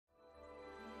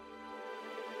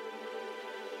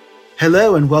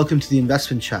Hello and welcome to the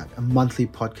Investment Chat, a monthly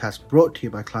podcast brought to you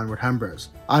by Kleinwort Hambros.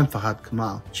 I'm Fahad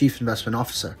Kamal, Chief Investment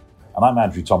Officer. And I'm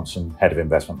Andrew Thompson, Head of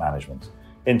Investment Management.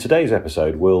 In today's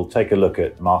episode, we'll take a look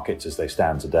at markets as they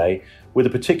stand today, with a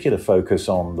particular focus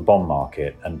on the bond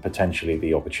market and potentially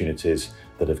the opportunities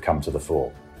that have come to the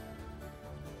fore.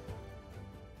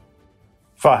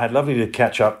 Fahad, lovely to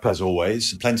catch up as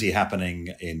always. Plenty happening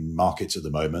in markets at the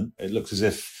moment. It looks as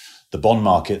if the bond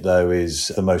market, though,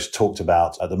 is the most talked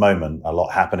about at the moment. A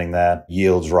lot happening there.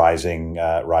 Yields rising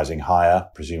higher,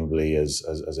 presumably as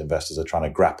investors are trying to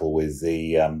grapple with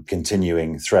the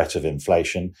continuing threat of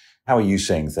inflation. How are you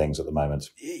seeing things at the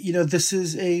moment? You know, this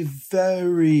is a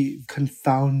very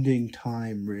confounding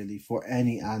time, really, for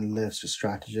any analyst or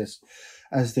strategist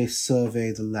as they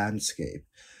survey the landscape.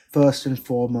 First and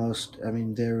foremost, I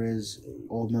mean, there is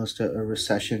almost a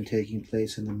recession taking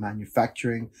place in the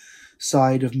manufacturing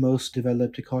side of most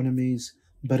developed economies,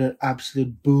 but an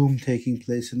absolute boom taking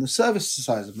place in the services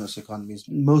side of most economies.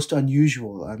 Most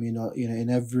unusual. I mean, in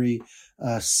every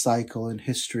cycle in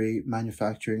history,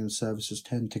 manufacturing and services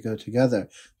tend to go together.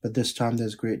 But this time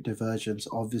there's great divergence,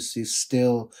 obviously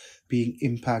still being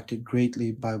impacted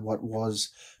greatly by what was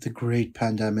the great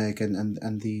pandemic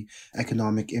and the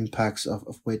economic impacts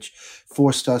of which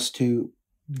forced us to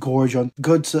gorge on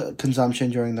goods consumption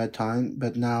during that time,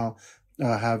 but now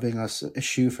having us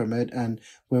eschew from it, and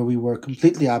where we were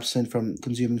completely absent from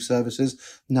consuming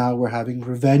services, now we're having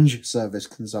revenge service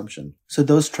consumption. So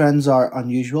those trends are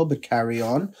unusual, but carry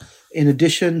on. In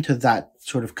addition to that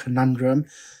sort of conundrum,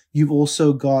 you've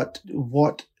also got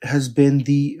what has been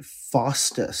the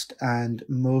fastest and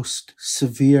most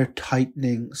severe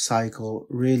tightening cycle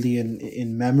really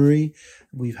in memory.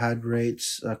 We've had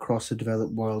rates across the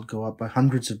developed world go up by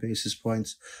hundreds of basis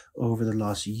points over the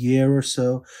last year or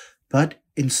so. But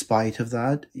in spite of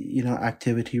that, you know,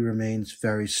 activity remains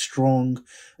very strong,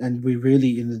 and we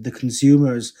really, the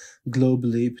consumers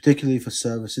globally, particularly for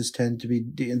services, tend to be,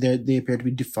 they appear to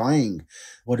be defying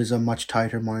what is a much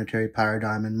tighter monetary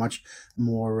paradigm and much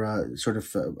more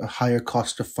a higher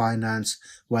cost of finance,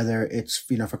 whether it's,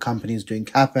 for companies doing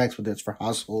capex, whether it's for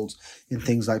households in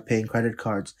things like paying credit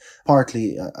cards,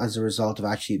 partly as a result of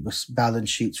actually balance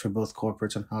sheets for both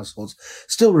corporates and households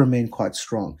still remain quite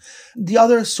strong. The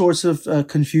other source of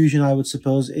confusion, I would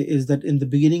suppose, is that in the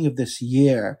beginning of this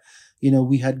year,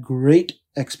 we had great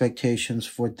expectations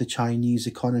for the Chinese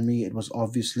economy. It was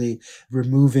obviously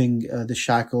removing the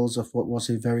shackles of what was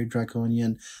a very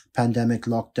draconian pandemic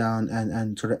lockdown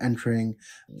and sort of entering,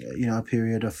 a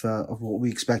period of what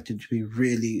we expected to be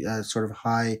really sort of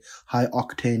high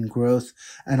octane growth.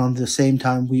 And on the same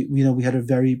time, we had a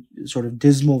very sort of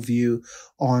dismal view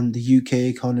on the UK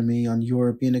economy, on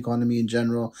European economy in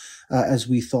general, as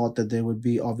we thought that there would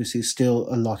be obviously still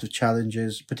a lot of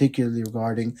challenges, particularly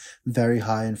regarding very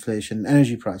high inflation and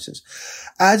energy prices.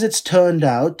 As it's turned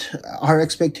out, our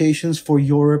expectations for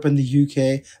Europe and the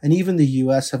UK and even the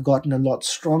US have gotten a lot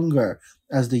stronger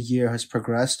as the year has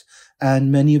progressed.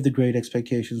 And many of the great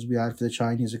expectations we had for the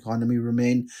Chinese economy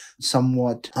remain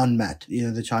somewhat unmet.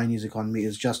 The Chinese economy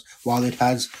is just, while it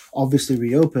has obviously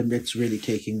reopened, it's really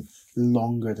taking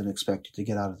longer than expected to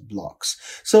get out of the blocks.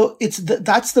 So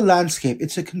that's the landscape.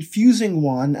 It's a confusing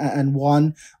one and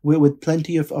one with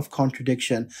plenty of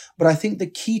contradiction. But I think the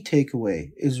key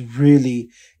takeaway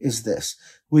is this,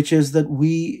 which is that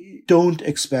we don't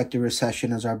expect a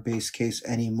recession as our base case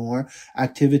anymore.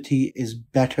 Activity is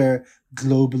better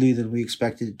globally than we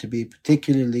expected it to be,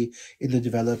 particularly in the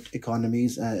developed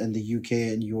economies, and the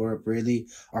UK and Europe really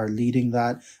are leading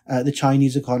that. The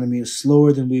Chinese economy is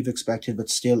slower than we've expected, but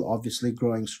still obviously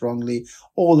growing strongly.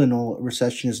 All in all,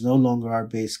 recession is no longer our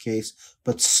base case,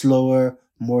 but slower,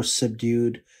 more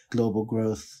subdued global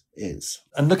growth is.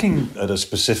 And looking at a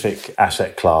specific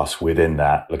asset class within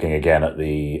that, looking again at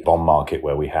the bond market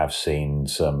where we have seen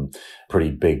some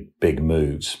pretty big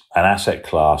moves, an asset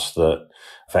class that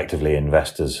effectively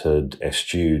investors had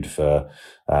eschewed for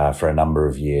a number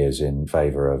of years in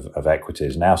favor of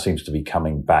equities now seems to be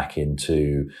coming back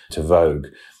into vogue.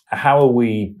 How are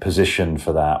we positioned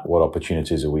for that? What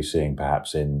opportunities are we seeing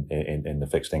perhaps in the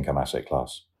fixed income asset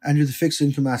class? Andrew, the fixed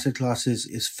income asset class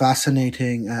is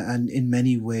fascinating and in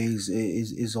many ways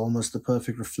is almost the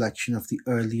perfect reflection of the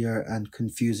earlier and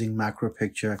confusing macro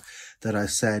picture that I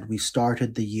said. We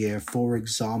started the year, for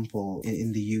example,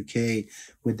 in the UK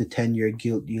with the 10-year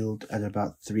gilt yield at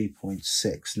about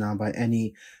 3.6. Now, by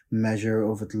any measure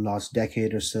over the last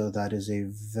decade or so, that is a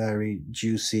very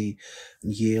juicy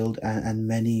yield, and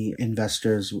many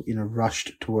investors,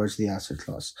 rushed towards the asset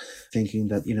class, thinking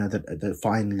that, that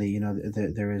finally,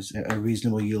 there is a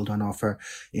reasonable yield on offer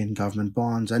in government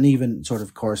bonds, and even sort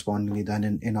of correspondingly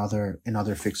then in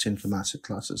other fixed income asset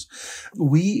classes.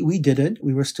 We didn't.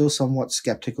 We were still somewhat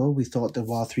skeptical. We thought that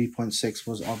while 3.6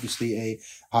 was obviously a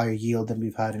higher yield than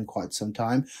we've had in quite some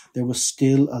time, there was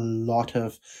still a lot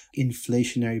of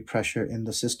inflationary pressure in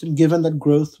the system, given that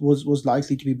growth was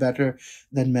likely to be better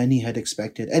than many had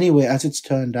expected. Anyway, as it's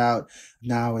turned out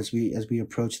now, as we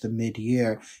approach the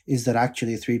mid-year, is that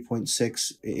actually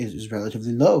 3.6 is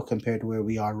relatively low compared to where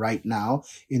we are right now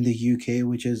in the UK,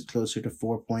 which is closer to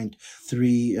 4.3,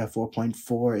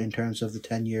 4.4 in terms of the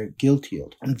 10-year gilt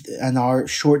yield. And our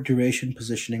short duration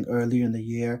positioning earlier in the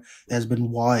year has been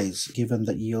wise, given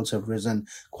that yields have risen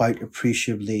quite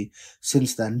appreciably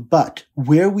since then. But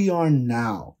where we are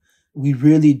now, we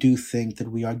really do think that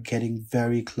we are getting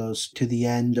very close to the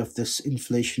end of this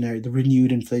the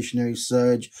renewed inflationary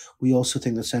surge. We also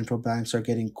think the central banks are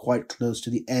getting quite close to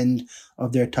the end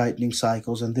of their tightening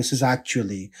cycles. And this is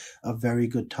actually a very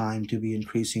good time to be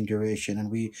increasing duration. And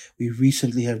we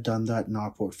recently have done that in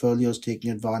our portfolios,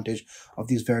 taking advantage of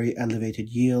these very elevated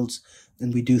yields.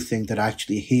 And we do think that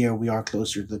actually here we are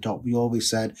closer to the top. We always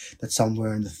said that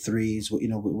somewhere in the threes,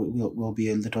 we'll be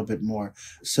a little bit more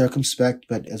circumspect,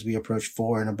 but as we approach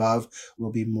 4 and above, we'll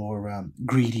be more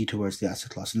greedy towards the asset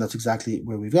class. And that's exactly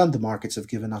where we've gone. The markets have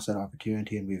given us that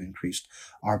opportunity, and we've increased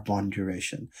our bond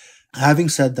duration. Having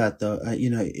said that, though,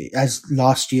 as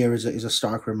last year is a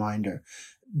stark reminder,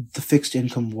 the fixed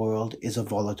income world is a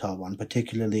volatile one,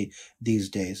 particularly these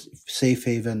days. Safe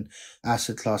haven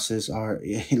asset classes are,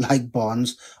 like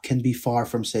bonds, can be far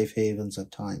from safe havens at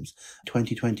times.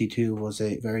 2022 was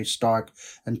a very stark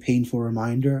and painful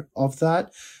reminder of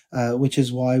that, which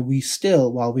is why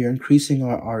while we are increasing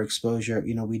our exposure,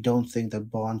 we don't think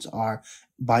that bonds are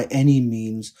by any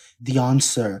means the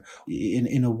answer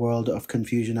in a world of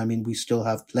confusion. I mean, we still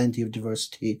have plenty of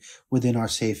diversity within our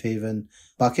safe haven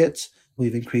buckets.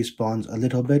 We've increased bonds a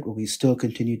little bit, but we still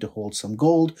continue to hold some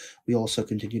gold. We also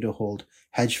continue to hold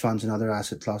hedge funds and other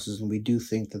asset classes. And we do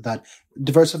think that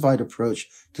diversified approach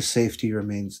to safety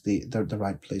remains the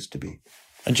right place to be.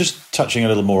 And just touching a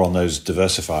little more on those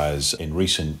diversifiers, in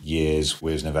recent years,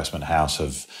 we as an investment house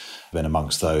have been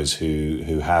amongst those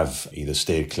who have either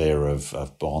steered clear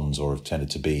of bonds or have tended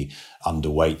to be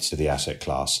underweight to the asset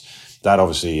class. That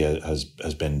obviously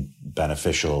has been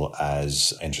beneficial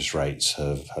as interest rates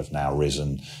have now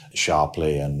risen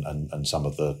sharply, and some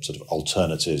of the sort of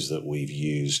alternatives that we've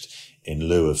used in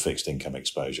lieu of fixed income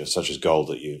exposure, such as gold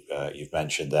that you've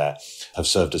mentioned there, have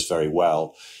served us very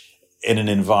well. In an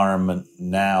environment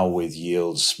now with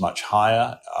yields much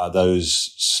higher, are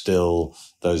those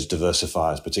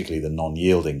diversifiers, particularly the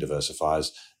non-yielding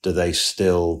diversifiers, do they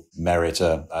still merit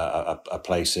a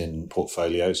place in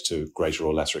portfolios to a greater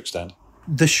or lesser extent?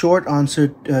 The short answer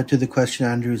to the question,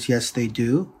 Andrew, is yes, they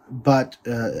do. But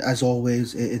as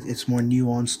always, it's more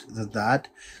nuanced than that.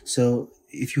 So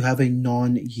if you have a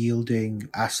non-yielding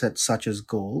asset such as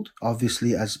gold,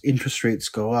 obviously as interest rates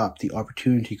go up, the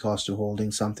opportunity cost of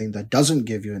holding something that doesn't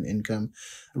give you an income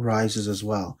rises as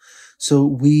well. So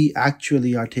we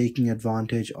actually are taking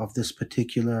advantage of this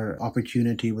particular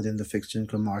opportunity within the fixed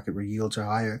income market where yields are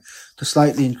higher to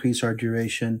slightly increase our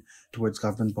duration towards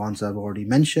government bonds I've already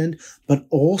mentioned, but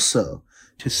also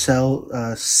to sell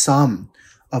some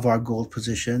of our gold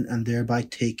position and thereby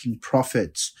taking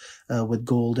profits with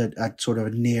gold at sort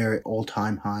of near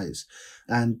all-time highs,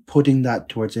 and putting that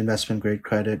towards investment grade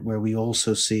credit, where we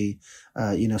also see,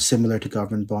 similar to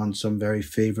government bonds, some very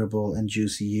favorable and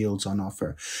juicy yields on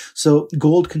offer. So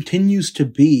gold continues to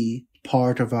be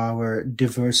part of our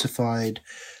diversified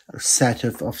set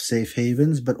of safe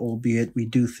havens, but albeit we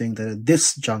do think that at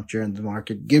this juncture in the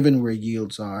market, given where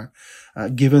yields are,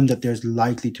 given that there's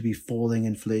likely to be falling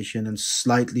inflation and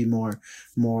slightly more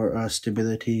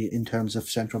stability in terms of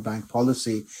central bank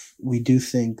policy, we do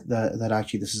think that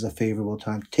actually this is a favorable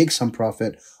time to take some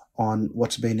profit on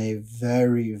what's been a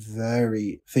very,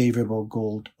 very favorable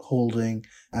gold holding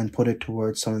and put it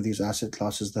towards some of these asset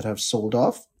classes that have sold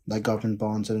off, like government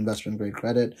bonds and investment grade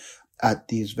credit, at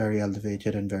these very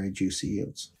elevated and very juicy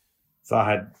yields.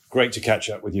 Fahad, great to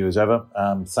catch up with you as ever.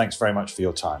 Thanks very much for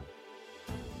your time.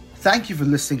 Thank you for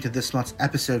listening to this month's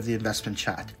episode of the Investment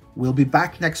Chat. We'll be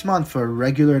back next month for a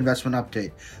regular investment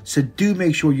update, so do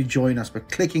make sure you join us by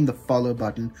clicking the follow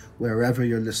button wherever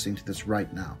you're listening to this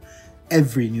right now.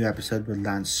 every new episode will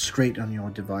land straight on your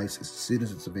device as soon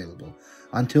as it's available.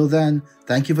 Until then,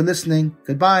 thank you for listening.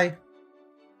 Goodbye.